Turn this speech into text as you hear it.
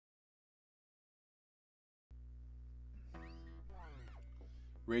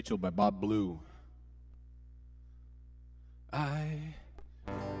Rachel by Bob Blue. I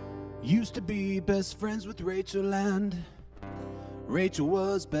used to be best friends with Rachel, and Rachel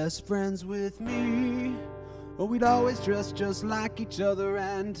was best friends with me. Oh, we'd always dress just like each other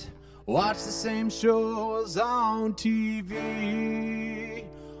and watch the same shows on TV.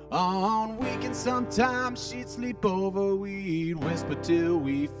 On weekends sometimes she'd sleep over, we'd whisper till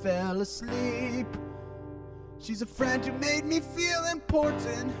we fell asleep. She's a friend who made me feel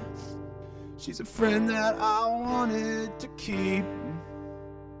important. She's a friend that I wanted to keep.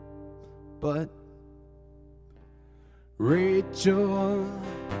 But Rachel,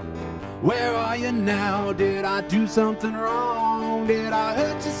 where are you now? Did I do something wrong? Did I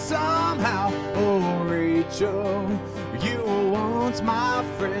hurt you somehow? Oh, Rachel, you were once my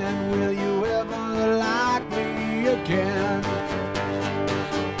friend. Will you ever like me again?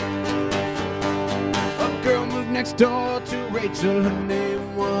 A girl moved next door to Rachel. Her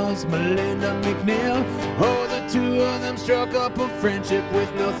name was Melinda McNeil. Oh, the two of them struck up a friendship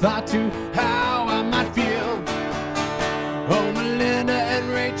with no thought to how I might feel. Oh, Melinda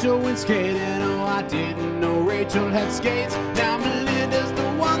and Rachel went skating. Oh, I didn't know Rachel had skates. Now Melinda's the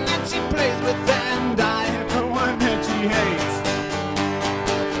one that she plays with, and I am the one that she hates.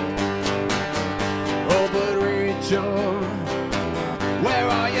 Oh, but Rachel, where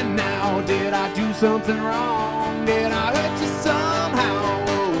are you now? Did I do something wrong? Did I hurt you somehow?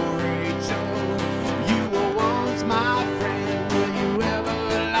 Oh, Rachel, you were once my friend. Will you ever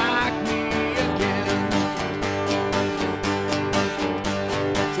like me again?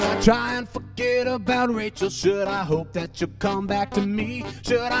 Should I try and forget about Rachel? Should I hope that you'll come back to me?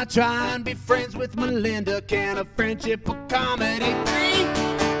 Should I try and be friends with Melinda? Can a friendship accommodate three?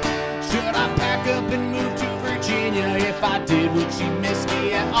 Should I pack up and move to Virginia? If I did, would she miss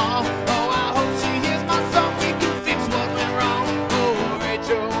me at all? Oh, I hope she hears my song. We can fix what went wrong. Oh,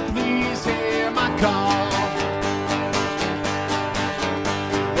 Rachel, please hear my call.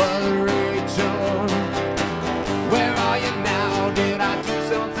 But Rachel, where are you now? Did I do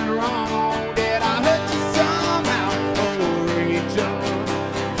something wrong? Did I hurt you somehow? Oh, Rachel,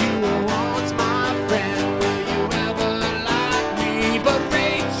 you were once my friend. Will you ever like me? But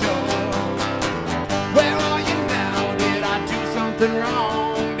Rachel, where are you now? Did I do something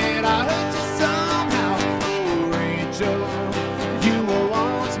wrong? Did I hurt you somehow? Oh, Rachel, you were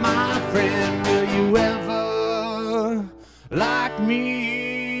once my friend. Will you ever like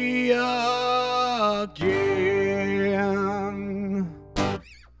me again?